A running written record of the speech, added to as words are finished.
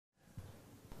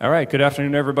All right, good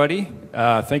afternoon, everybody.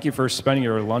 Thank you for spending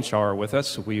your lunch hour with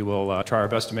us. We will try our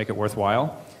best to make it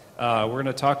worthwhile. We're going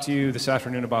to talk to you this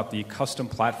afternoon about the custom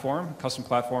platform. Custom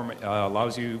platform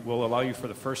will allow you for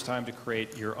the first time to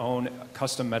create your own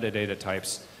custom metadata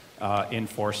types in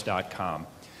Force.com.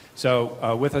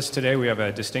 So with us today, we have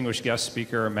a distinguished guest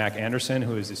speaker, Mac Anderson,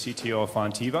 who is the CTO of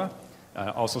Fontiva.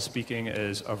 Also speaking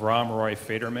is Avram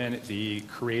Roy-Faderman, the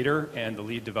creator and the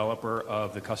lead developer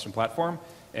of the custom platform.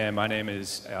 And my name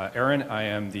is Aaron. I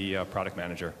am the product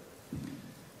manager.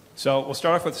 So we'll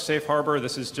start off with the safe harbor.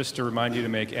 This is just to remind you to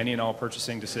make any and all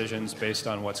purchasing decisions based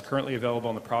on what's currently available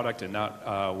in the product and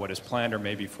not what is planned or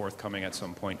may be forthcoming at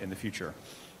some point in the future.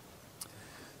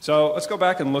 So let's go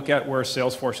back and look at where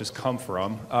Salesforce has come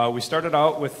from. We started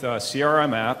out with a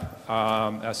CRM app,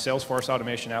 a Salesforce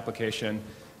automation application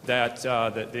that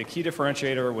the key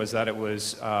differentiator was that it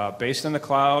was based in the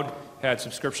cloud, had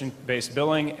subscription-based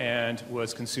billing, and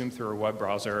was consumed through a web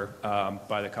browser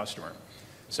by the customer.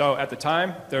 So at the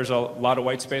time, there's a lot of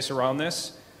white space around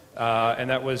this, and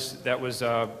that was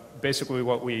basically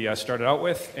what we started out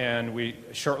with, and we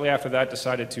shortly after that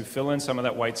decided to fill in some of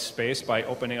that white space by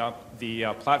opening up the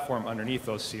platform underneath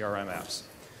those CRM apps.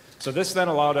 So this then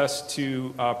allowed us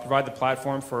to provide the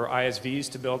platform for ISVs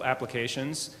to build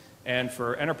applications and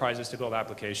for enterprises to build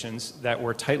applications that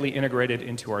were tightly integrated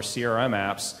into our CRM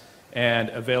apps and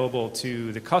available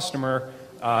to the customer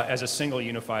as a single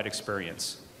unified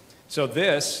experience. So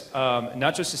this,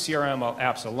 not just the CRM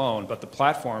apps alone, but the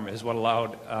platform is what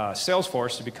allowed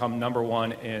Salesforce to become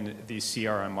 #1 in the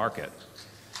CRM market.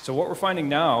 So what we're finding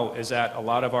now is that a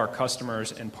lot of our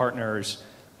customers and partners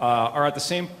are at the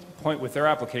same point with their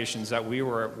applications that we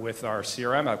were with our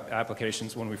CRM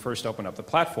applications when we first opened up the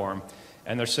platform.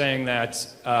 And they're saying that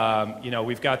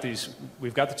we've got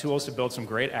the tools to build some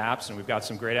great apps, and we've got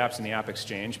some great apps in the App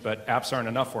Exchange, but apps aren't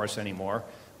enough for us anymore.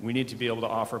 We need to be able to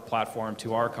offer a platform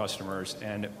to our customers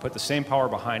and put the same power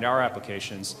behind our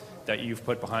applications that you've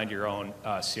put behind your own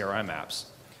CRM apps.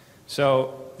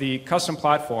 So the custom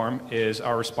platform is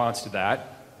our response to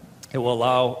that. It will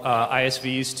allow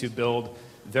ISVs to build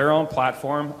their own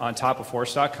platform on top of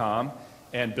Force.com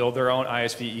and build their own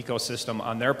ISV ecosystem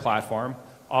on their platform,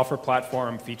 offer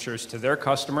platform features to their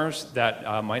customers that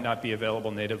might not be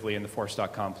available natively in the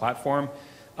Force.com platform,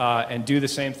 and do the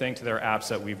same thing to their apps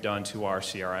that we've done to our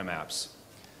CRM apps.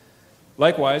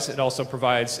 Likewise, it also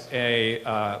provides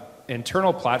an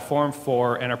internal platform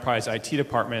for enterprise IT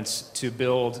departments to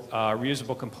build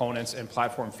reusable components and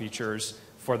platform features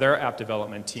for their app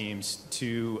development teams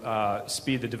to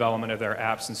speed the development of their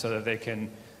apps and so that they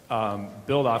can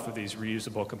build off of these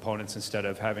reusable components instead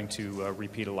of having to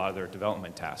repeat a lot of their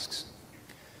development tasks.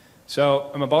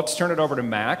 So I'm about to turn it over to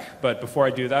Mac, but before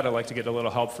I do that, I'd like to get a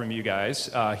little help from you guys.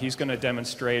 He's going to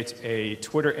demonstrate a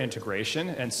Twitter integration,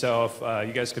 and so if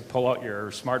you guys could pull out your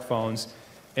smartphones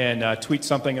and tweet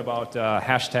something about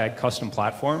hashtag custom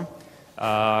platform.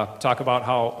 Talk about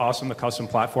how awesome the custom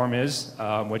platform is,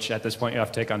 which at this point you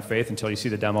have to take on faith until you see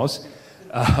the demos.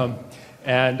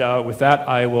 And with that,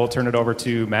 I will turn it over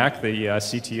to Mac, the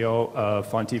CTO of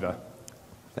Fontiva.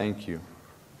 Thank you.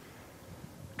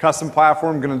 Custom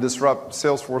platform, going to disrupt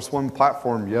Salesforce One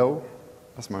platform, yo.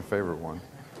 That's my favorite one.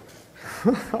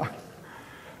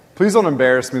 Please don't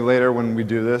embarrass me later when we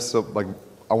do this. So,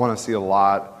 I want to see a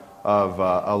lot of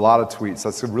tweets.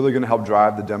 That's really going to help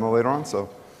drive the demo later on. So,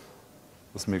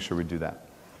 let's make sure we do that.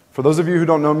 For those of you who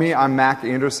don't know me, I'm Mac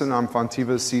Anderson. I'm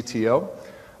Fontiva's CTO.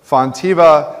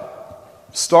 Fontiva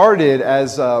started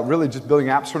as really just building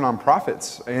apps for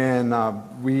nonprofits, and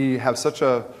we have such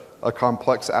a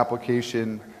complex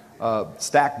application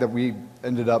stack that we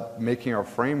ended up making our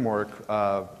framework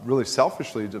really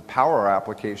selfishly to power our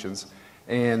applications.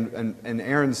 And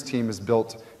Aaron's team has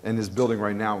built and is building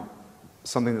right now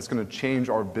something that's going to change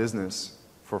our business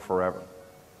for forever.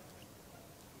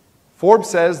 Forbes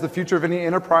says the future of any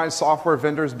enterprise software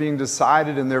vendor is being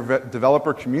decided in their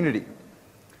developer community.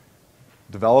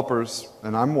 Developers,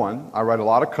 and I'm one, I write a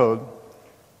lot of code.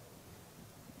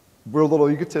 We're a little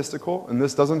egotistical, and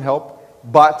this doesn't help,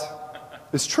 but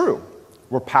it's true.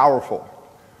 We're powerful.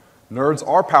 Nerds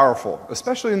are powerful,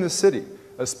 especially in this city,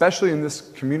 especially in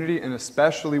this community, and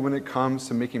especially when it comes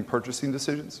to making purchasing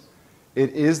decisions.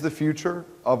 It is the future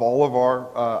of all of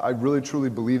our, I really truly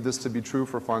believe this to be true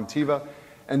for Fontiva,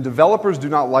 and developers do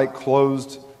not like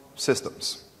closed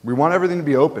systems. We want everything to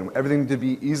be open, everything to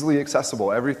be easily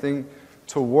accessible, everything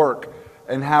to work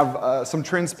and have some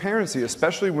transparency,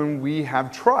 especially when we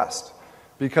have trust,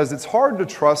 because it's hard to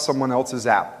trust someone else's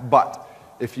app. But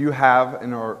if you have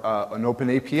an open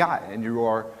API and you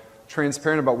are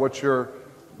transparent about what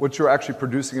you're actually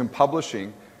producing and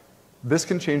publishing, This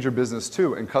can change your business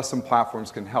too, and custom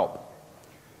platforms can help.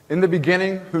 In the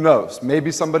beginning, who knows?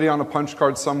 Maybe somebody on a punch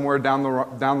card somewhere down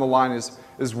the line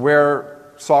is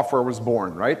where software was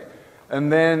born, right?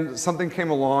 And then something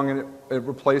came along and it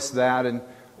replaced that, and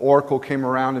Oracle came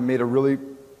around and made a really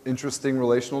interesting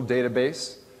relational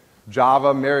database.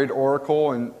 Java married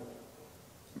Oracle, and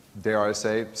dare I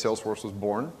say, Salesforce was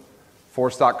born.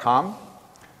 Force.com.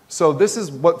 So this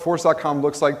is what Force.com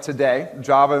looks like today.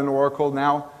 Java and Oracle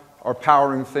now are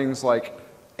powering things like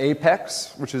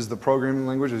Apex, which is the programming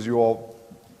language, as you all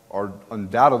are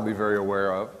undoubtedly very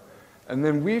aware of. And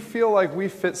then we feel like we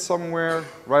fit somewhere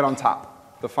right on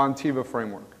top, the Fontiva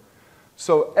framework.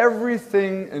 So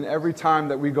everything and every time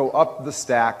that we go up the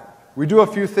stack, we do a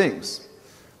few things.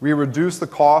 We reduce the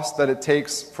cost that it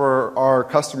takes for our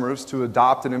customers to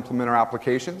adopt and implement our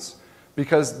applications,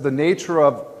 because the nature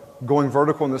of going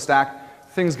vertical in the stack,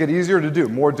 things get easier to do,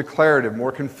 more declarative,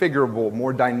 more configurable,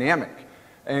 more dynamic.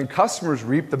 And customers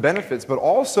reap the benefits, but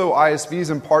also ISVs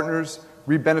and partners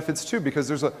reap benefits too, because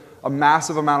there's a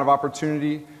massive amount of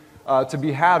opportunity to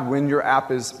be had when your app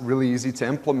is really easy to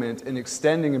implement, and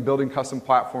extending and building custom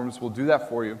platforms will do that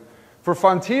for you. For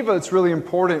Fontiva, it's really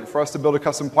important for us to build a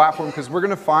custom platform, because we're going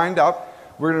to find out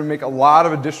we're going to make a lot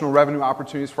of additional revenue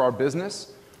opportunities for our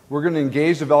business. We're going to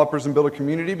engage developers and build a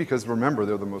community, because remember,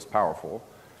 they're the most powerful.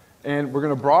 And we're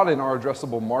going to broaden our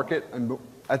addressable market, and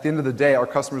at the end of the day, our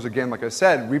customers, again, like I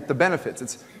said, reap the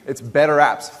benefits. It's better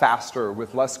apps, faster,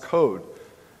 with less code.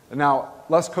 And now,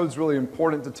 less code is really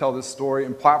important to tell this story,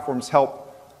 and platforms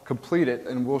help complete it.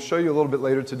 And we'll show you a little bit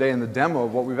later today in the demo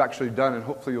of what we've actually done, and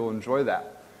hopefully you'll enjoy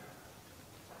that.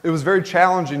 It was very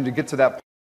challenging to get to that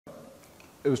point.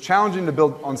 It was challenging to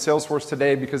build on Salesforce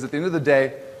today, because at the end of the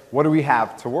day, what do we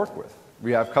have to work with?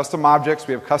 We have custom objects,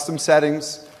 we have custom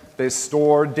settings, they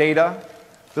store data.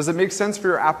 Does it make sense for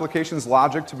your application's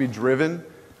logic to be driven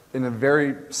in a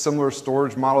very similar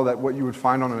storage model that what you would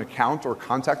find on an account or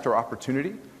contact or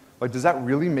opportunity? Like, does that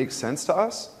really make sense to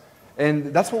us?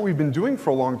 And that's what we've been doing for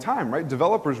a long time, right?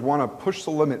 Developers want to push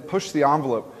the limit, push the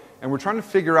envelope, and we're trying to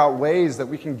figure out ways that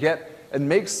we can get and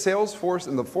make Salesforce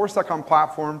and the Force.com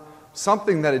platform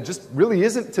something that it just really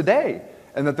isn't today,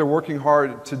 and that they're working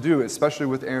hard to do, especially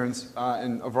with Aaron's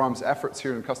and Avram's efforts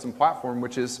here in Custom Platform,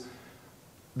 which is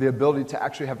the ability to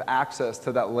actually have access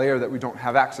to that layer that we don't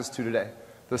have access to today.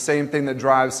 The same thing that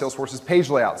drives Salesforce's page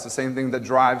layouts, the same thing that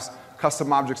drives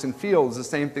custom objects and fields, the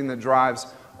same thing that drives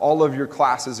all of your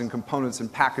classes and components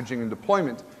and packaging and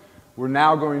deployment, we're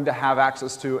now going to have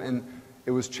access to. And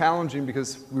it was challenging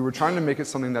because we were trying to make it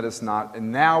something that it's not,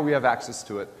 and now we have access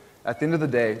to it. At the end of the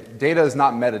day, data is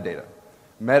not metadata.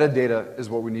 Metadata is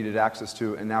what we needed access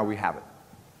to, and now we have it.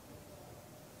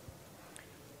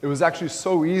 It was actually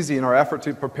so easy in our effort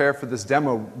to prepare for this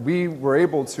demo, we were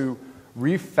able to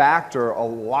refactor a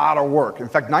lot of work. In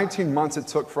fact, 19 months it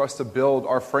took for us to build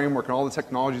our framework and all the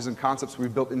technologies and concepts we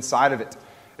built inside of it.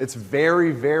 It's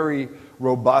very, very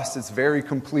robust, it's very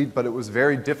complete, but it was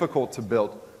very difficult to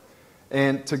build.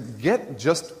 And to get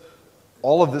just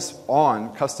all of this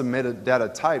on custom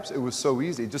metadata types, it was so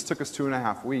easy. It just took us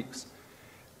 2.5 weeks.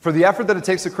 For the effort that it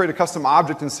takes to create a custom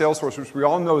object in Salesforce, which we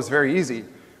all know is very easy,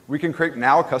 we can create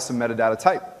now a custom metadata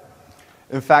type.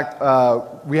 In fact,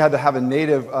 we had to have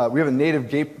we have a native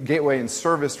gateway and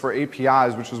service for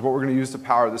APIs, which is what we're going to use to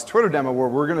power this Twitter demo, where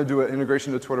we're going to do an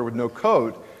integration to Twitter with no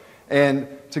code. And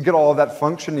to get all of that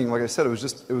functioning, like I said, it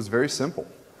was very simple.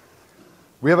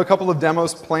 We have a couple of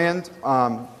demos planned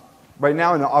right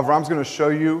now, and Avram's going to show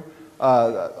you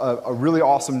a really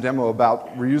awesome demo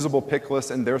about reusable pick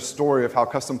lists and their story of how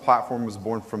Custom Platform was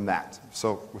born from that.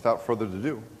 So without further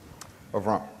ado,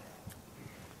 Avram.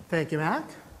 Thank you, Mac.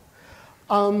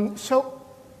 So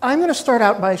I'm going to start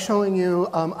out by showing you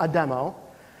a demo,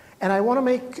 and I want to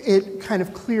make it kind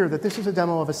of clear that this is a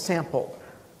demo of a sample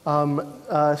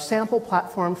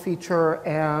platform feature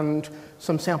and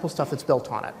some sample stuff that's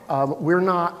built on it. We're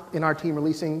not, in our team,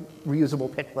 releasing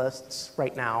reusable pick lists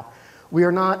right now. We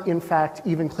are not, in fact,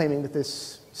 even claiming that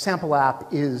this sample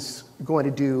app is going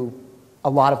to do a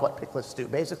lot of what pick lists do.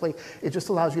 Basically, it just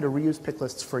allows you to reuse pick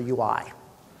lists for UI,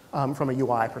 from a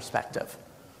UI perspective.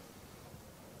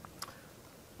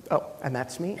 Oh, and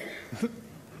that's me.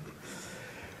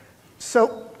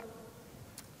 So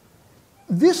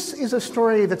this is a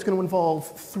story that's going to involve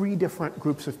 3 different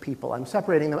groups of people. I'm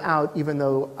separating them out, even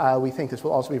though we think this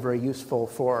will also be very useful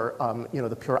for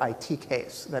the pure IT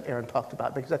case that Aaron talked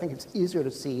about, because I think it's easier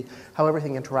to see how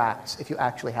everything interacts if you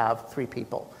actually have 3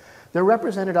 people. They're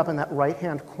represented up in that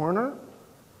right-hand corner.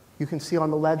 You can see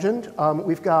on the legend.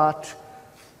 We've got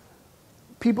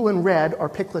People in red are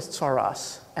pick lists are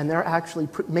us, and they're actually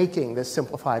making this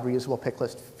simplified reusable pick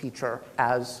list feature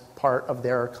as part of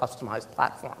their customized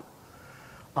platform.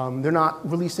 They're not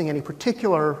releasing any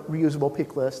particular reusable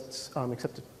pick lists,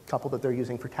 except a couple that they're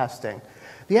using for testing.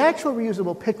 The actual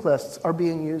reusable pick lists are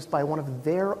being used by one of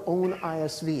their own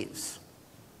ISVs,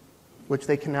 which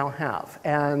they can now have.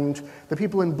 And the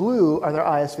people in blue are their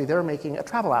ISV. They're making a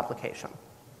travel application.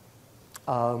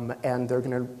 And they're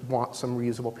going to want some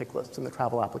reusable pick lists in the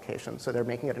travel application. So they're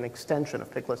making it an extension of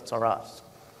Pick Lists R Us.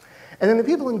 And then the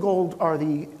people in gold are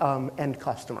the end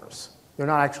customers. They're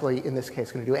not actually, in this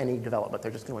case, going to do any development.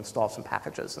 They're just going to install some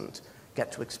packages and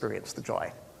get to experience the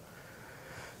joy.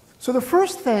 So the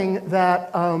first thing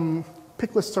that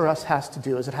Pick Lists R Us has to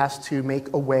do is it has to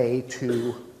make a way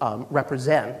to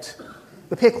represent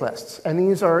the pick lists. And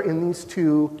these are in these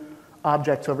two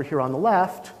objects over here on the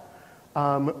left,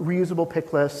 reusable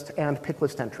pick list and pick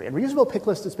list entry. And reusable pick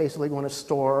list is basically going to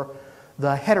store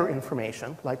the header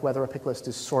information, like whether a pick list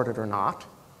is sorted or not,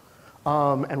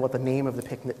 and what the name of the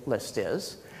pick list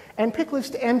is. And pick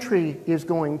list entry is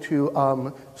going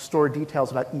to store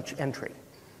details about each entry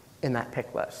in that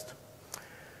pick list.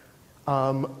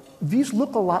 These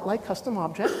look a lot like custom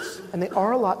objects, and they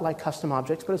are a lot like custom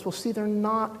objects, but as we'll see, they're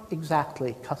not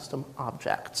exactly custom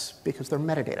objects because they're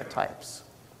metadata types.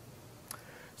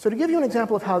 So to give you an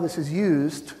example of how this is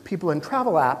used, people in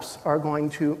travel apps are going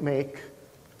to make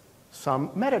some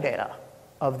metadata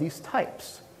of these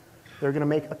types. They're going to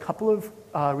make a couple of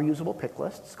reusable pick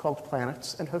lists called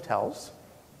planets and hotels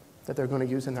that they're going to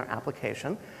use in their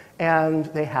application, and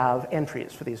they have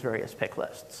entries for these various pick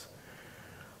lists.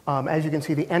 As you can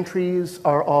see, the entries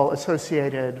are all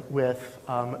associated with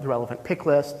the relevant pick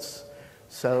lists.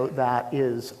 So that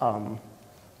is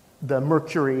the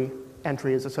Mercury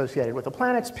entry is associated with the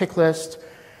planet's pick list,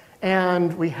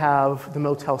 and we have the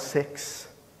Motel 6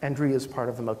 entry as part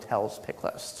of the motel's pick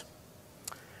list.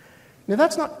 Now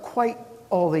that's not quite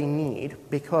all they need,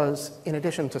 because in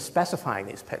addition to specifying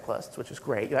these pick lists, which is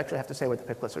great, you actually have to say what the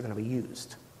pick lists are going to be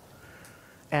used.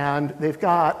 And they've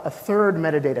got a third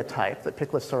metadata type that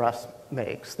Pick Lists R Us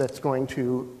makes that's going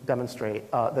to demonstrate,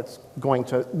 that's going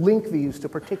to link these to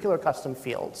particular custom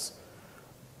fields.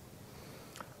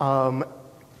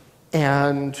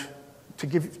 And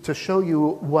to show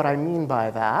you what I mean by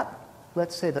that,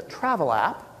 let's say that Travel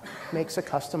App makes a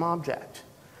custom object.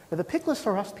 Now, the Pick Lists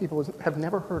R Us people have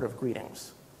never heard of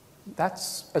greetings.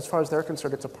 That's, as far as they're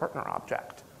concerned, it's a partner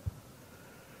object.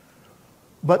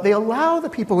 But they allow the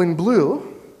people in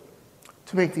blue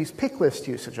to make these pick list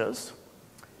usages.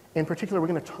 In particular, we're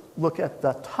going to look at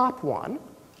the top one,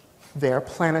 there,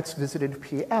 Planets Visited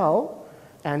PL,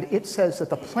 and it says that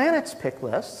the planets pick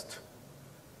list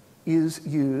is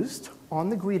used on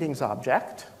the greetings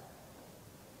object,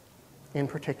 in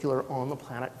particular on the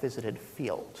planet visited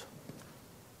field.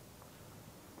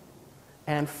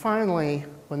 And finally,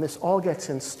 when this all gets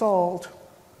installed,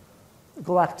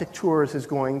 Galactic Tours is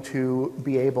going to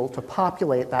be able to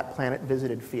populate that planet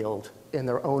visited field in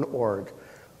their own org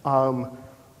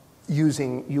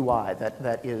using UI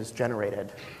that is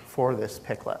generated for this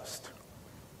pick list.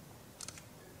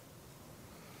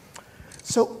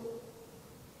 So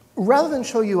rather than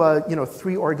show you a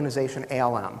three-organization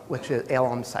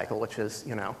ALM cycle, which is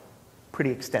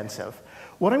pretty extensive,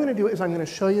 what I'm going to do is I'm going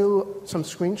to show you some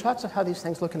screenshots of how these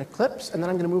things look in Eclipse, and then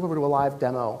I'm going to move over to a live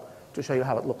demo to show you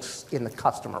how it looks in the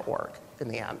customer org in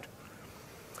the end.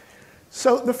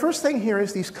 So the first thing here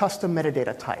is these custom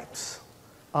metadata types.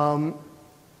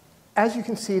 As you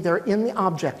can see, they're in the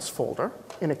objects folder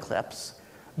in Eclipse,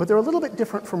 but they're a little bit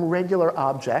different from regular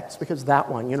objects because that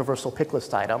one, universal pick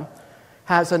list item,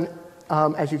 has an,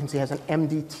 as you can see, has an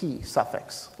MDT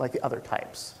suffix like the other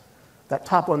types. That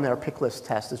top one there, pick list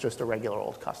test, is just a regular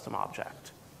old custom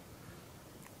object.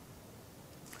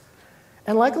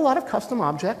 And like a lot of custom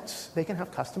objects, they can have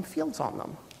custom fields on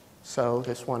them. So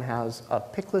this one has a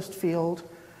pick list field.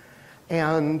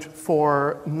 And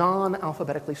for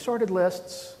non-alphabetically sorted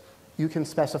lists, you can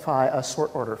specify a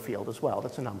sort order field as well.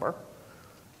 That's a number.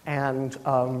 And it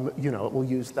will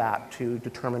use that to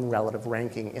determine relative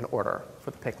ranking in order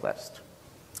for the pick list.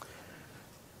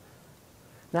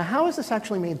 Now, how is this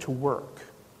actually made to work?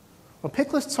 Well,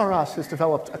 Pick Lists R Us has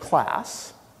developed a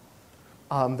class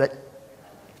that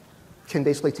can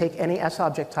basically take any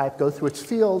S-object type, go through its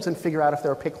fields, and figure out if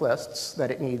there are pick lists that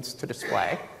it needs to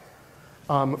display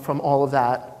from all of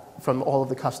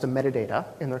the custom metadata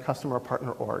in their customer or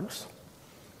partner orgs.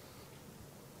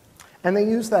 And they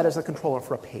use that as a controller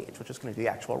for a page, which is going to do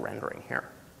the actual rendering here.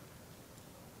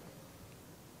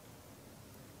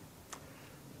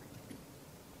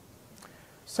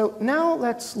 So now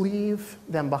let's leave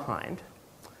them behind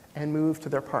and move to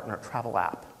their partner, Travel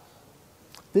App.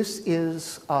 This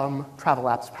is Travel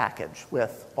App's package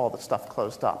with all the stuff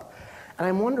closed up. And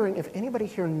I'm wondering if anybody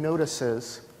here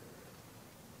notices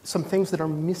some things that are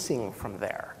missing from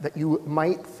there that you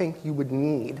might think you would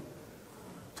need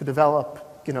to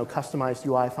develop, customized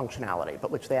UI functionality,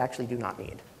 but which they actually do not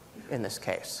need in this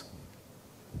case.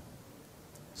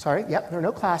 Sorry, yep, there are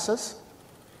no classes.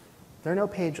 There are no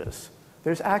pages.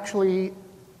 There's actually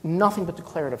nothing but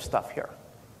declarative stuff here.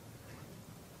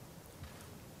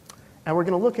 And we're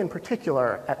going to look in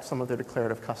particular at some of the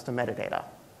declarative custom metadata.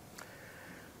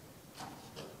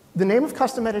 The name of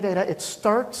custom metadata, it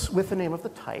starts with the name of the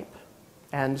type.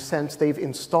 And since they've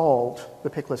installed the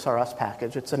picklist.rs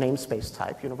package, it's a namespace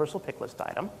type, universal picklist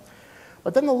item.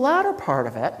 But then the latter part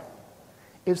of it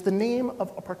is the name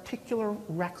of a particular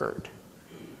record.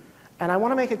 And I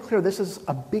want to make it clear this is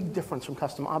a big difference from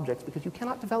custom objects because you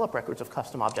cannot develop records of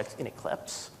custom objects in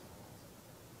Eclipse.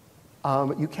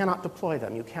 You cannot deploy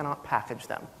them. You cannot package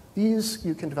them. These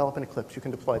you can develop in Eclipse. You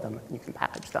can deploy them. And you can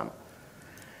package them.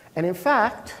 And in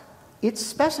fact, it's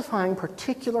specifying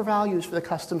particular values for the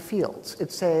custom fields.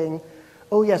 It's saying,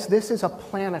 oh, yes, this is a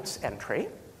planets entry.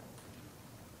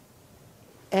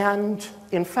 And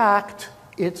in fact,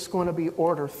 it's going to be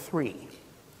order 3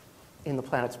 in the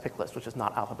planets pick list, which is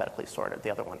not alphabetically sorted.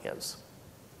 The other one is.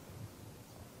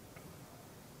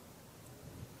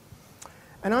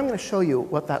 And I'm going to show you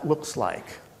what that looks like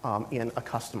in a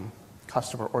customer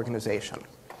organization.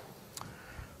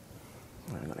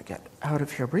 I'm going to get out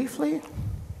of here briefly and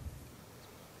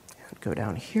go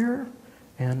down here.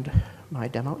 And my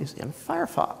demo is in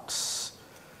Firefox.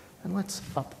 And let's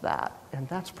up that. And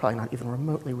that's probably not even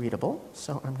remotely readable,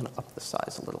 so I'm going to up the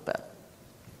size a little bit.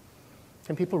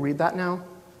 Can people read that now?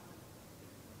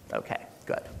 OK,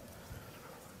 good.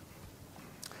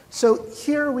 So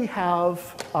here we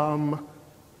have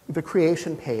the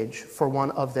creation page for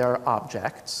one of their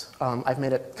objects. I've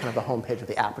made it kind of the home page of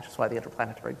the app, which is why the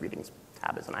Interplanetary Greetings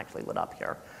tab isn't actually lit up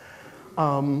here.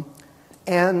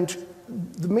 And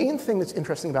the main thing that's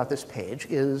interesting about this page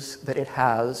is that it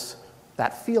has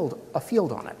that field, a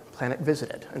field on it, Planet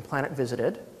Visited. And Planet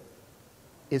Visited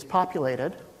is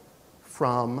populated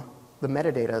from the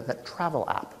metadata that Travel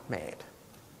App made.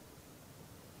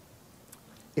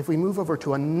 If we move over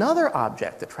to another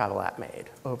object that Travel App made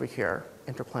over here,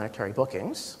 Interplanetary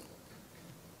Bookings,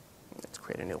 let's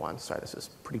create a new one. Sorry, this is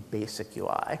pretty basic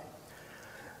UI.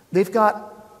 They've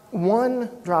got one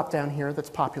drop-down here that's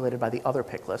populated by the other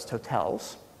pick list,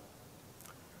 hotels.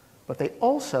 But they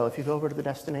also, if you go over to the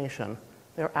destination,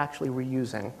 they're actually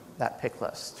reusing that pick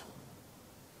list.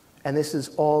 And this is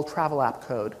all Travel App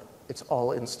code. It's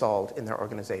all installed in their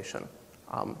organization.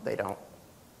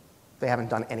 They haven't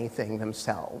done anything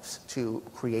themselves to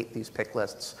create these pick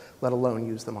lists, let alone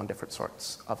use them on different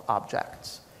sorts of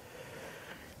objects.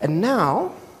 And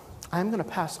now, I'm going to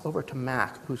pass over to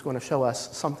Mac, who's going to show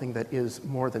us something that is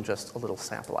more than just a little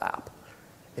sample app.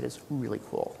 It is really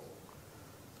cool.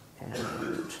 And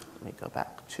let me go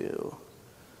back to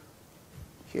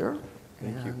here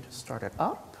and start it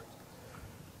up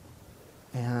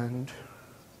and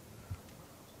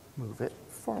move it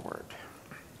forward.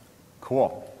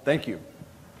 Cool. Thank you.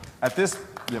 At this,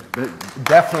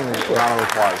 definitely a round of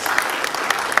applause.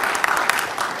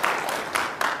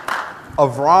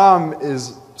 Avram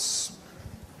is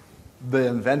the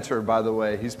inventor, by the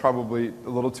way. He's probably a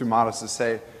little too modest to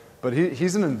say, but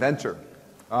he's an inventor.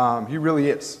 He really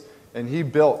is. And he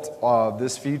built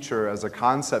this feature as a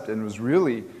concept and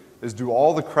is due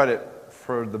all the credit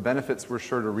for the benefits we're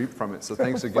sure to reap from it. So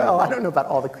thanks again. Well, I don't know about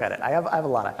all the credit. I have a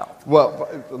lot of help. Well,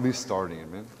 at least starting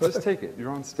it, man. Just take it.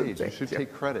 You're on stage. You should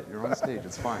take credit. You're on stage.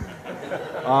 It's fine.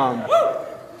 All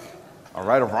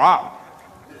right, Avram.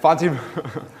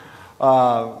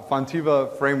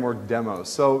 Fontiva framework demo.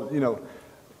 So,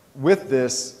 with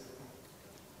this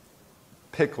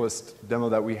pick list demo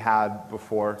that we had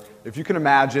before, if you can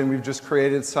imagine, we've just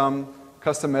created some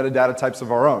custom metadata types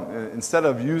of our own. Instead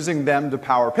of using them to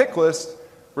power pick list,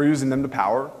 we're using them to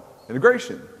power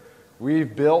integration.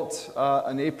 We've built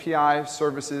an API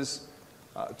services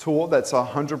tool that's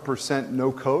 100%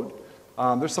 no code.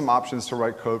 There's some options to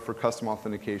write code for custom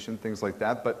authentication, things like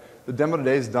that, but the demo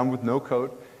today is done with no code,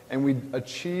 and we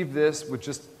achieve this with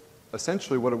just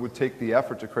essentially what it would take the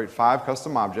effort to create 5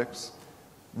 custom objects.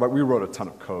 But we wrote a ton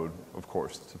of code, of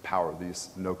course, to power these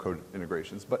no-code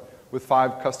integrations. But with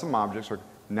 5 custom objects, or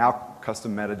now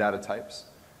custom metadata types,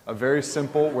 a very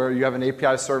simple, where you have an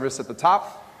API service at the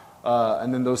top,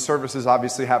 and then those services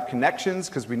obviously have connections,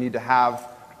 because we need to have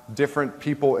different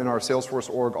people in our Salesforce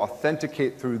org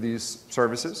authenticate through these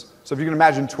services. So if you can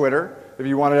imagine Twitter, if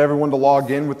you wanted everyone to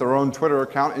log in with their own Twitter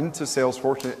account into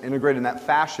Salesforce and integrate in that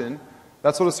fashion,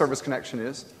 that's what a service connection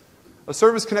is. A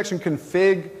service connection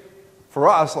config, for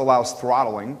us, allows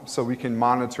throttling, so we can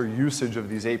monitor usage of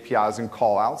these APIs and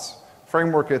callouts.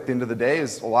 Framework, at the end of the day,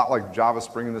 is a lot like Java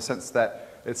Spring in the sense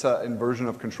that it's an inversion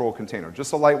of control container,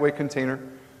 just a lightweight container.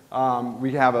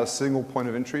 We have a single point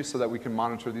of entry so that we can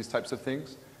monitor these types of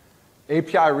things.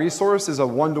 API resource is a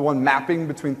one-to-one mapping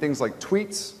between things like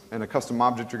tweets and a custom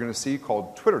object you're going to see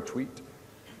called Twitter tweet.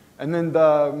 And then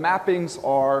the mappings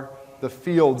are the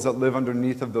fields that live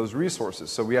underneath of those resources.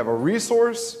 So we have a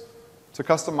resource to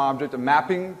custom object, a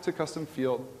mapping to custom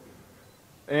field,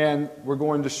 and we're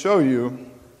going to show you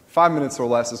 5 minutes or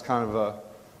less is kind of a,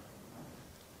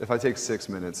 if I take 6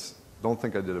 minutes, don't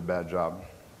think I did a bad job.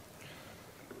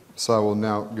 So I will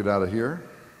now get out of here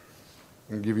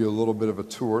and give you a little bit of a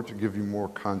tour to give you more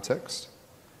context.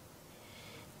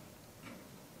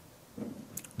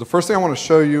 The first thing I want to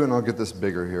show you, and I'll get this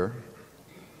bigger here,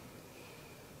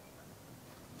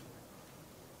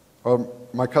 are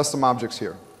my custom objects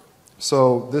here.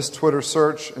 So this Twitter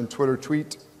search and Twitter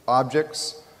tweet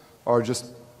objects are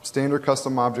just standard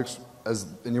custom objects as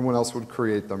anyone else would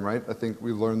create them, right? I think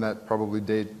we learned that probably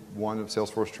day 1 of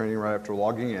Salesforce training right after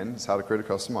logging in, is how to create a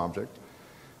custom object.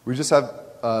 We just have,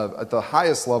 at the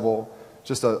highest level,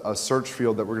 just a search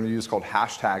field that we're going to use called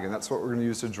hashtag, and that's what we're going to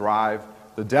use to drive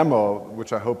the demo,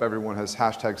 which I hope everyone has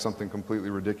hashtagged something completely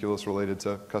ridiculous related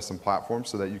to custom platforms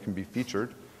so that you can be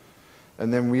featured.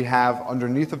 And then we have,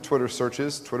 underneath of Twitter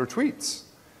searches, Twitter tweets.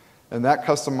 And that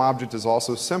custom object is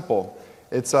also simple.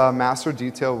 It's a master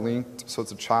detail linked, so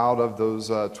it's a child of those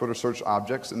Twitter search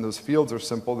objects, and those fields are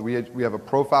simple. We have a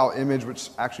profile image, which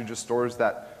actually just stores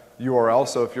that URL,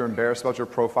 so if you're embarrassed about your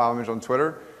profile image on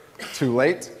Twitter, too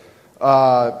late.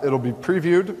 It'll be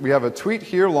previewed. We have a tweet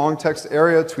here, long text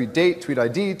area, tweet date, tweet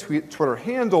ID, Twitter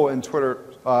handle, and Twitter,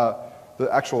 the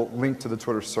actual link to the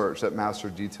Twitter search, that master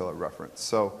detail at reference.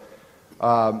 So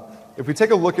if we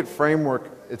take a look at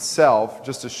framework itself,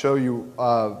 just to show you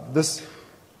this,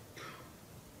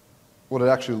 what it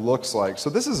actually looks like. So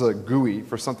this is a GUI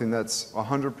for something that's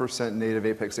 100% native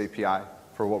Apex API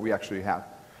for what we actually have.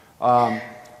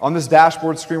 On this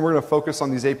dashboard screen, we're going to focus on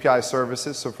these API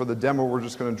services. So for the demo, we're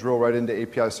just going to drill right into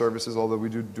API services, although we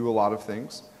do a lot of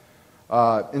things.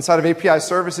 Inside of API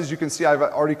services, you can see I've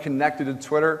already connected to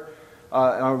Twitter.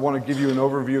 And I want to give you an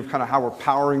overview of kind of how we're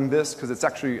powering this, because it's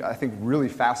actually, I think, really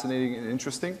fascinating and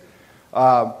interesting.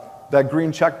 That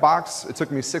green checkbox, it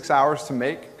took me 6 hours to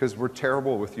make, because we're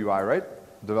terrible with UI, right?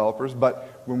 Developers.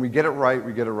 But when we get it right,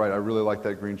 we get it right. I really like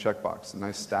that green checkbox, a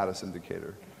nice status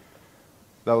indicator.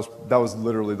 That was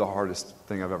literally the hardest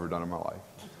thing I've ever done in my life.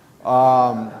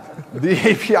 The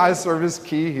API service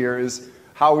key here is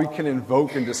how we can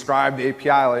invoke and describe the API.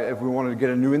 Like if we wanted to get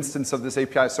a new instance of this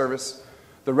API service.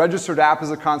 The registered app is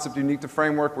a concept unique to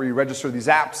Framework where you register these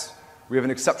apps. We have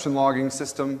an exception logging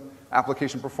system,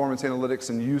 application performance analytics,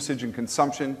 and usage and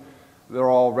consumption. They're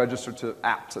all registered to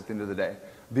apps at the end of the day.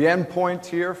 The endpoint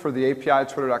here for the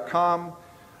API, twitter.com.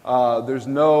 There's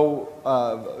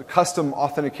no custom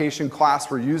authentication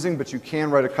class we're using, but you can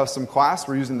write a custom class.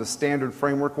 We're using the standard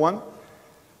Framework one.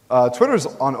 Twitter's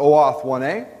on OAuth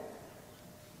 1A,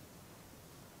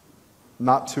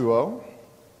 not 2.0.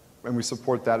 And we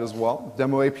support that as well.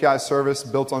 Demo API service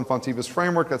built on Fontiva's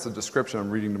framework. That's a description I'm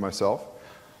reading to myself.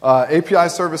 API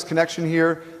service connection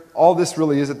here. All this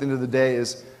really is at the end of the day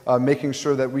is making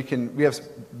sure that we have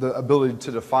the ability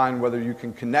to define whether you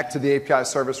can connect to the API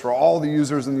service for all the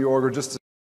users in the org or just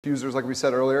users like we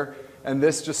said earlier. And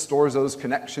this just stores those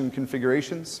connection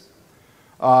configurations.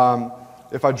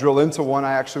 If I drill into one,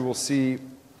 I actually will see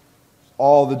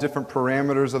all the different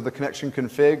parameters of the connection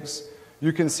configs.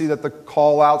 You can see that the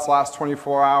callouts last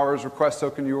 24 hours, request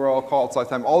token URL, callouts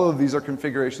lifetime, all of these are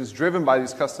configurations driven by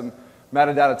these custom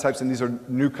metadata types, and these are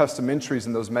new custom entries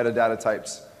in those metadata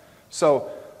types.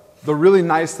 So the really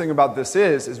nice thing about this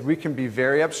is we can be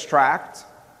very abstract,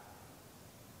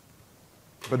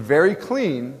 but very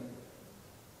clean,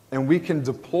 and we can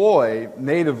deploy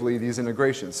natively these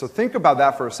integrations. So think about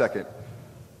that for a second.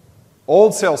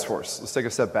 Old Salesforce, let's take a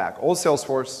step back. Old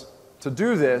Salesforce, to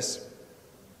do this,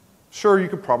 sure, you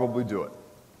could probably do it.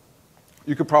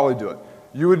 You could probably do it.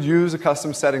 You would use a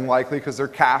custom setting likely because they're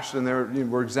cached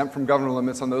and we're exempt from governor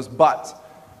limits on those, but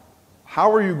how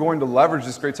are you going to leverage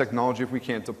this great technology if we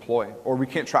can't deploy or we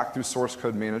can't track through source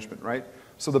code management, right?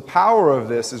 So the power of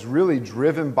this is really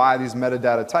driven by these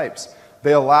metadata types.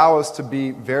 They allow us to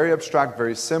be very abstract,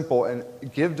 very simple, and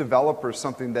give developers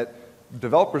something that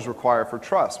developers require for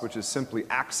trust, which is simply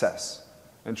access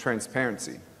and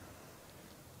transparency.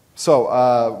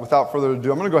 So without further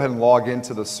ado, I'm going to go ahead and log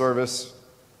into the service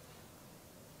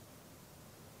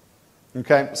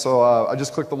Okay, so I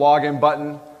just clicked the login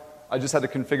button. I just had to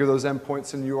configure those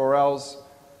endpoints and URLs.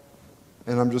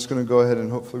 And I'm just going to go ahead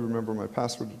and hopefully remember my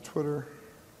password to Twitter.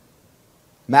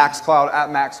 Maxcloud,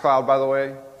 @Maxcloud, by the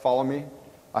way. Follow me.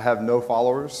 I have no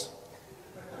followers.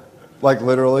 Like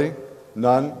literally,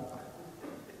 none.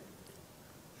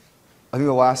 I think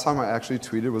the last time I actually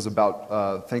tweeted was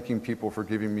about thanking people for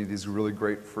giving me these really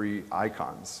great free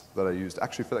icons that I used,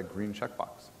 actually for that green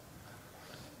checkbox.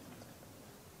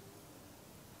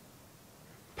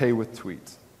 Pay with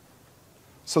tweets.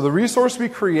 So the resource we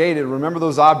created, remember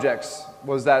those objects,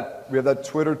 was that we have that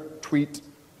Twitter tweet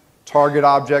target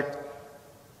object.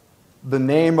 The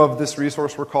name of this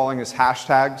resource we're calling is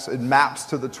hashtags. It maps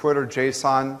to the Twitter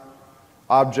JSON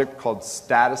object called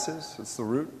statuses. It's the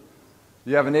root.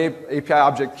 You have an API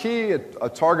object key, a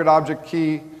target object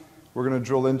key. We're going to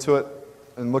drill into it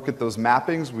and look at those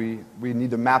mappings. We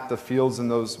need to map the fields and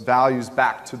those values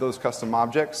back to those custom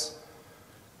objects.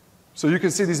 So you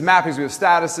can see these mappings. We have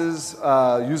statuses,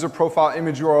 user profile,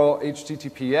 image URL,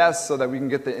 HTTPS, so that we can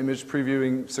get the image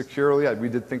previewing securely. We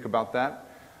did think about that.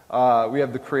 We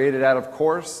have the created at, of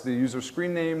course, the user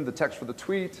screen name, the text for the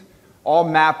tweet, all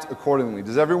mapped accordingly.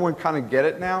 Does everyone kind of get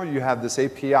it now? You have this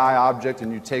API object,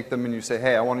 and you take them and you say,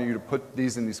 hey, I want you to put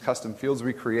these in these custom fields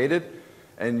we created,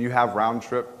 and you have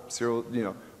round-trip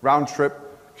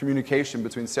communication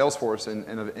between Salesforce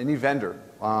and any vendor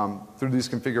through these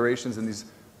configurations and these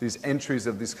entries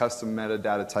of these custom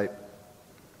metadata type.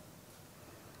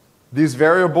 These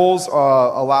variables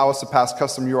allow us to pass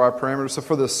custom URI parameters. So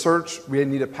for the search, we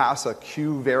need to pass a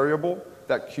queue variable.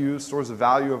 That queue stores the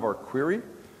value of our query.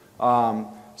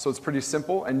 So it's pretty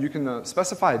simple, and you can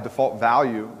specify a default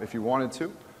value if you wanted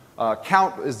to.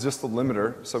 Count is just the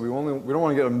limiter, so we don't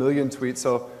want to get 1 million tweets.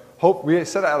 So we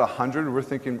set it at 100. We're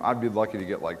thinking I'd be lucky to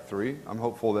get like 3. I'm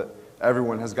hopeful that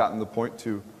everyone has gotten the point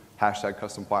to hashtag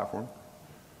custom platform.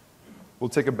 We'll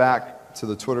take it back to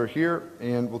the Twitter here,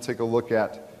 and we'll take a look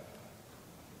at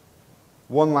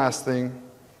one last thing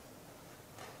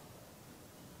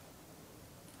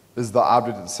is the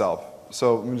object itself.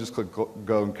 So let me just click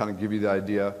go and kind of give you the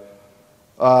idea.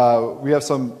 We have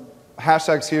some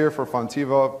hashtags here for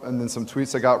Fontiva and then some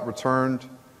tweets that got returned.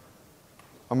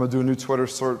 I'm going to do a new Twitter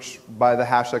search by the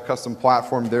hashtag custom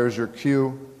platform. There's your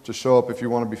queue to show up if you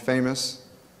want to be famous.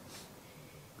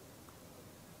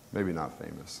 Maybe not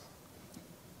famous.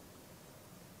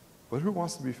 But who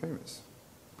wants to be famous?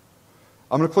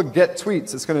 I'm going to click Get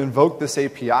Tweets. It's going to invoke this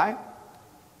API.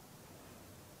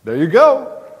 There you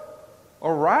go.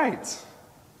 All right.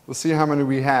 Let's see how many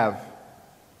we have.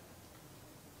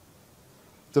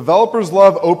 Developers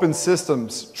love open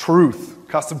systems. Truth.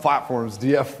 Custom platforms.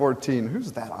 DF14.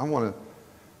 Who's that?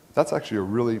 That's actually a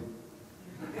really...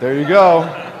 There you go.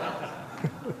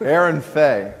 Aaron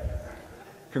Fay.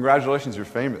 Congratulations, you're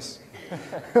famous.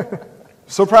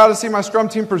 So proud to see my Scrum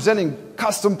team presenting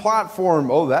custom platform.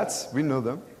 Oh, we know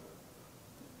them.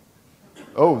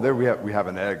 Oh, there we have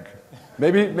an egg.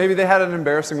 Maybe they had an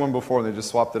embarrassing one before and they just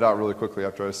swapped it out really quickly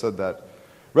after I said that.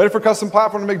 Ready for custom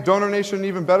platform to make donor nation an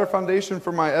even better foundation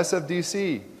for my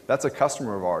SFDC. That's a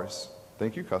customer of ours.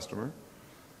 Thank you, customer.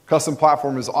 Custom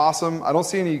platform is awesome. I don't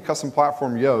see any custom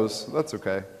platform yos. That's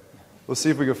okay. Let's see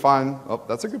if we can find, oh,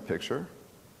 that's a good picture.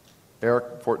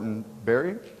 Eric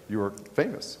Fortenberry, you are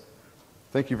famous.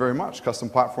 Thank you very much. Custom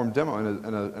platform demo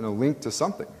and a link to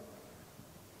something.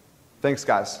 Thanks,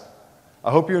 guys.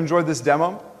 I hope you enjoyed this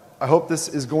demo. I hope this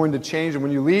is going to change. And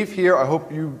when you leave here, I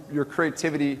hope your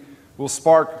creativity will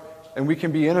spark and we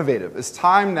can be innovative. It's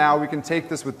time now. We can take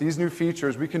this with these new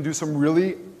features. We can do some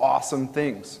really awesome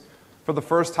things. For the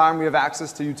first time, we have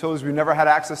access to utilities we've never had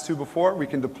access to before. We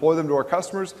can deploy them to our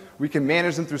customers. We can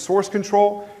manage them through source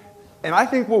control. And I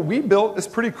think what we built is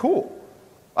pretty cool.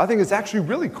 I think it's actually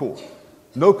really cool.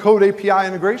 No code API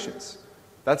integrations.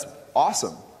 That's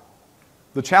awesome.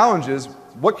 The challenge is,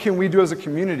 what can we do as a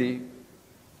community?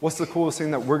 What's the coolest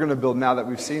thing that we're going to build now that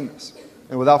we've seen this?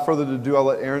 And without further ado, I'll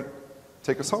let Aaron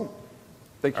take us home.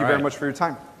 Thank you very much for your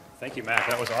time. Thank you, Matt.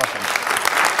 That was awesome.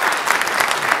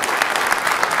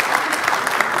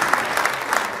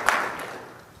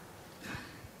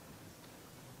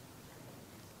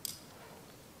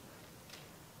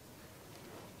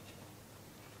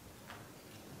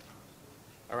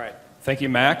 All right. Thank you,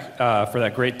 Mac, for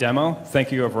that great demo.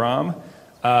 Thank you, Avram.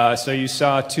 So you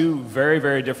saw 2 very,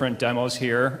 very different demos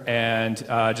here, and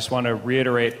I just want to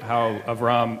reiterate how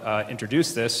Avram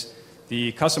introduced this.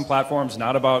 The custom platform is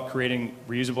not about creating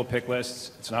reusable pick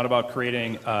lists. It's not about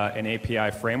creating an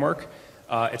API framework.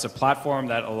 It's a platform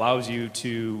that allows you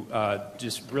to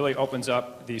just really opens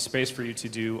up the space for you to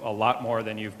do a lot more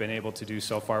than you've been able to do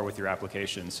so far with your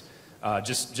applications.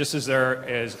 Just as there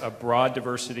is a broad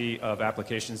diversity of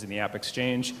applications in the App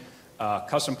Exchange,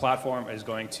 custom platform is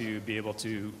going to be able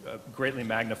to greatly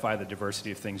magnify the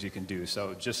diversity of things you can do.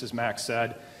 So just as Max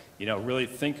said, really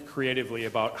think creatively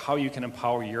about how you can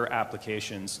empower your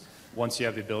applications once you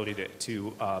have the ability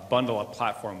to bundle a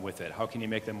platform with it. How can you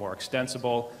make them more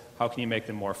extensible? How can you make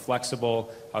them more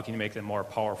flexible? How can you make them more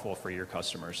powerful for your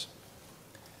customers?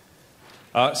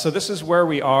 So this is where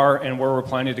we are and where we're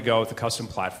planning to go with the custom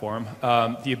platform.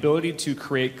 The ability to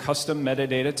create custom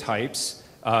metadata types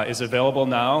is available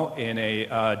now in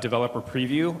a developer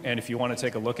preview, and if you want to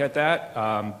take a look at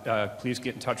that, please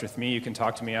get in touch with me. You can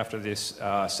talk to me after this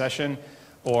session,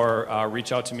 or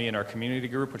reach out to me in our community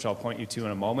group, which I'll point you to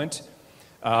in a moment.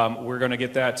 We're going to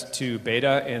get that to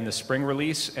beta in the spring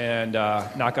release, and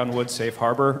knock on wood, safe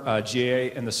harbor,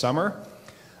 GA in the summer.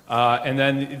 And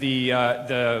then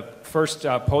the first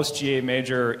post-GA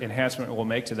major enhancement we'll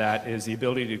make to that is the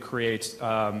ability to create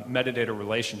metadata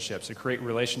relationships, to create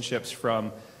relationships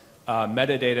from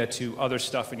metadata to other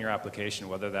stuff in your application,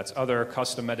 whether that's other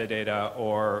custom metadata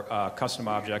or custom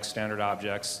objects, standard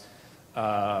objects,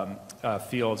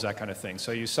 fields, that kind of thing.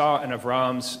 So you saw in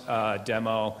Avram's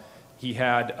demo, he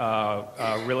had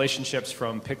relationships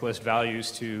from pick list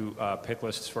values to pick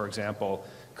lists, for example.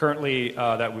 Currently,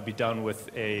 that would be done with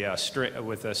a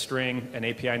string, an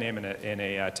API name, and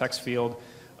a text field,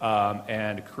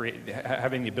 and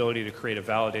having the ability to create a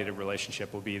validated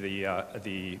relationship will be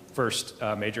the first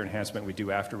major enhancement we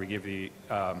do after we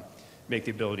make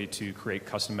the ability to create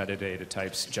custom metadata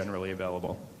types generally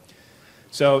available.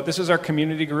 So this is our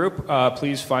community group.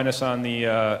 Please find us on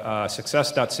the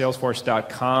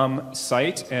success.salesforce.com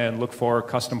site and look for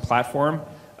custom platform.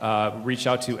 Reach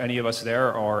out to any of us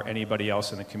there or anybody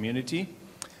else in the community.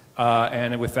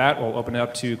 And with that, we'll open it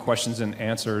up to questions and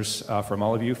answers from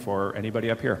all of you for anybody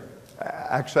up here.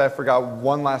 Actually, I forgot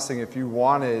one last thing. If you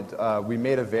wanted, we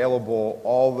made available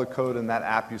all the code in that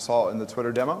app you saw in the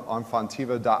Twitter demo on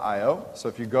fontiva.io. So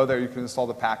if you go there, you can install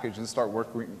the package and start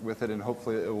working with it, and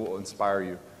hopefully it will inspire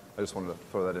you. I just wanted to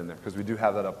throw that in there because we do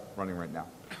have that up running right now.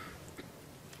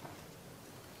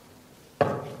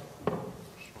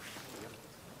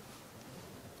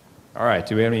 All right,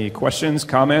 do we have any questions,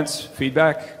 comments,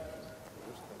 feedback?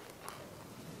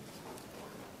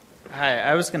 Hi,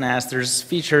 I was going to ask, there's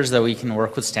features that we can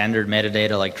work with standard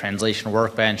metadata like translation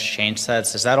workbench, change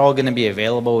sets. Is that all going to be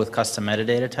available with custom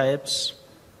metadata types?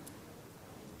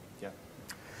 Yeah.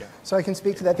 So I can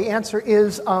speak to that. The answer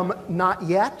is not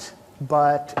yet,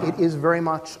 but it is very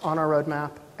much on our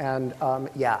roadmap. And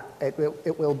yeah,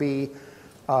 it will be.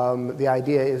 The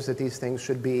idea is that these things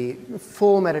should be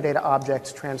full metadata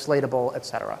objects, translatable, et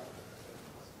cetera.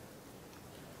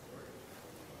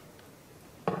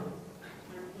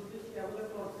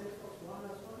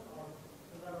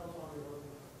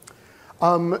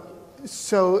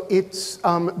 So it's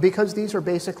because these are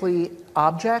basically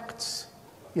objects,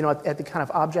 at the kind of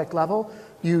object level,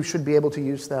 you should be able to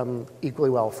use them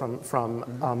equally well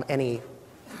from any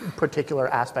particular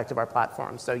aspect of our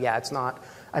platform. So yeah, it's not.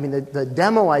 I mean, the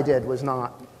demo I did was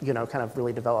not, kind of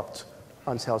really developed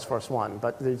on Salesforce 1,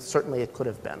 but certainly it could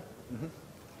have been. Mm-hmm.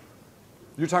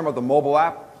 You're talking about the mobile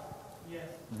app? Yes.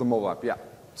 The mobile app, yeah.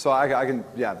 So I can,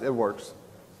 yeah, it works.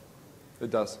 It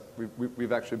does.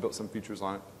 We've actually built some features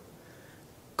on it.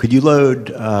 Could you load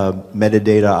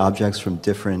metadata objects from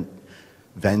different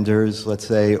vendors, let's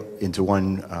say, into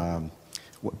one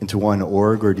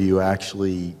org, or do you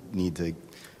actually need to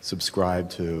subscribe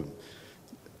to,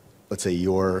 let's say,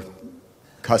 your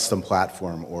custom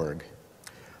platform org?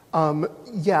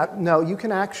 Yeah, no, you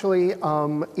can actually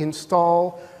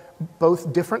install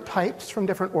both different types from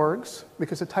different orgs,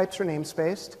 because the types are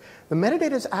namespaced. The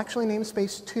metadata is actually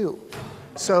namespaced too.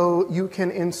 So you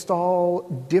can install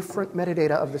different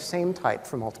metadata of the same type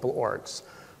from multiple orgs.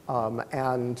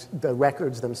 And the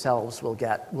records themselves will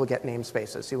get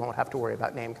namespaces, so you won't have to worry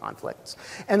about name conflicts.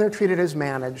 And they're treated as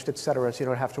managed, et cetera, so you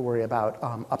don't have to worry about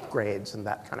upgrades and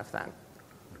that kind of thing.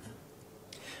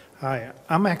 Hi,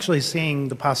 I'm actually seeing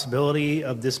the possibility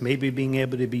of this maybe being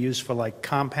able to be used for like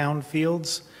compound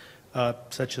fields,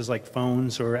 such as like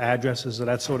phones or addresses or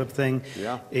that sort of thing.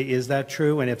 Yeah. Is that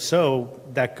true? And if so,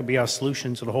 that could be our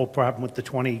solution to the whole problem with the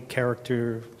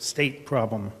 20-character state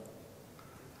problem.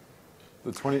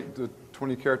 The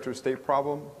 20-character state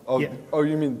problem? Oh, yeah. Oh,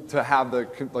 you mean to have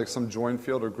like some join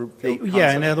field or group field concept?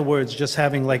 Yeah, in other words, just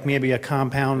having like maybe a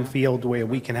compound field where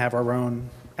we can have our own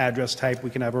address type,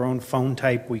 we can have our own phone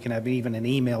type, we can have even an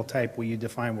email type where you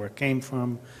define where it came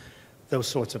from, those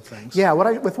sorts of things. Yeah,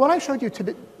 with what I showed you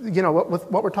today,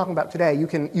 with what we're talking about today, you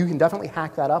can definitely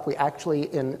hack that up. We actually,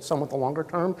 in somewhat the longer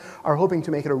term, are hoping to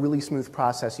make it a really smooth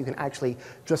process. You can actually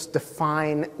just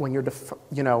define when you're,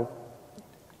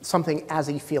 something as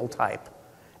a field type,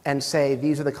 and say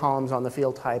these are the columns on the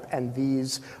field type, and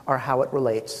these are how it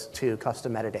relates to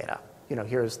custom metadata.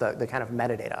 Here's the kind of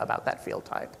metadata about that field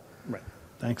type. Right.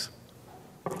 Thanks.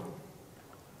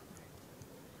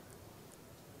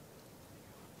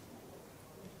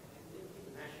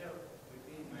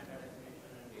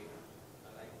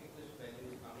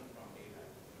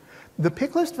 The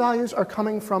pick list values are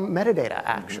coming from metadata,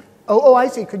 actually. Oh, I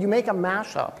see. Could you make a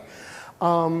mashup?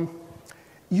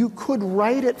 You could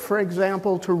write it, for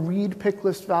example, to read pick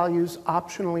list values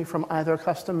optionally from either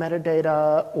custom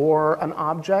metadata or an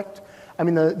object. I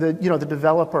mean, the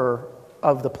developer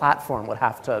of the platform would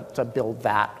have to build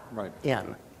that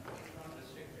in.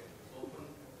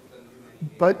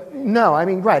 But no, I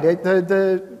mean, right.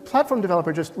 The platform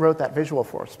developer just wrote that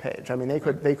Visualforce page. I mean, they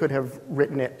could have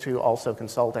written it to also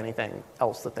consult anything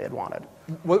else that they had wanted.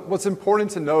 What's important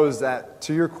to know is that,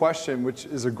 to your question, which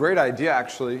is a great idea,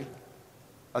 actually,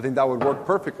 I think that would work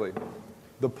perfectly.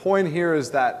 The point here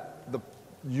is that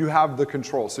you have the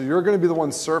control. So you're going to be the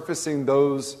one surfacing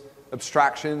those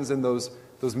abstractions and those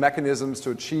mechanisms to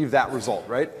achieve that result,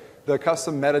 right? The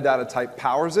custom metadata type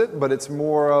powers it, but it's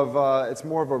more of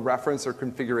a reference or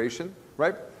configuration,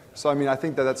 right? So I mean, I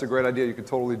think that's a great idea. You could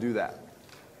totally do that.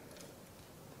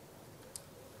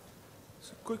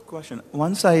 So, quick question.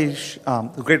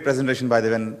 Great presentation, by the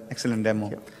way, and excellent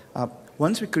demo.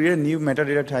 Once we create a new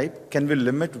metadata type, can we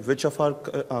limit which of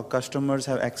our customers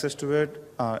have access to it?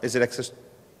 Is it access,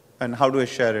 and how do I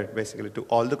share it, basically, to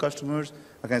all the customers?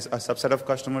 Again, a subset of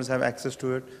customers have access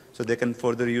to it, so they can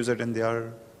further use it in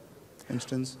their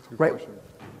instance? Right.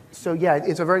 So yeah,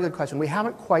 it's a very good question. We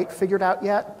haven't quite figured out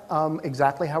yet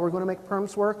exactly how we're going to make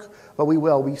perms work, but we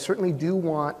will. We certainly do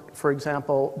want, for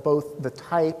example, both the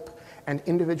type and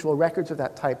individual records of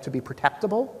that type to be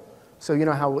protectable. So you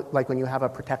know how, like, when you have a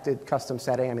protected custom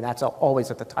setting, I mean, that's always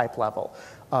at the type level.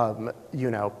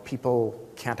 People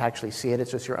can't actually see it.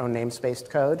 It's just your own namespaced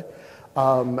code.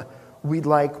 We'd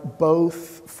like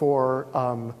both for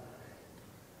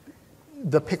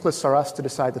the pick lists are us to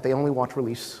decide that they only want to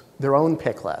release their own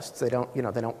pick lists. They don't,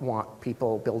 they don't want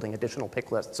people building additional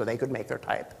pick lists, so they could make their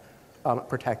type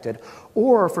protected.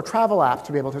 Or for travel apps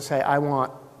to be able to say, I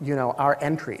want, our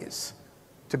entries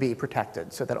to be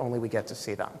protected so that only we get to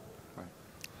see them.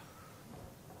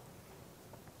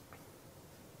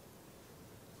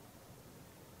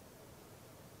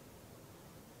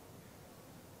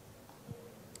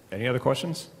 Any other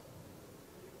questions?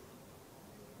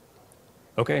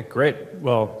 Okay, great.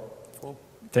 Well,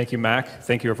 thank you, Mac.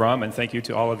 Thank you, Avram. And thank you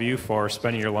to all of you for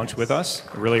spending your lunch with us.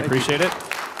 I really appreciate it.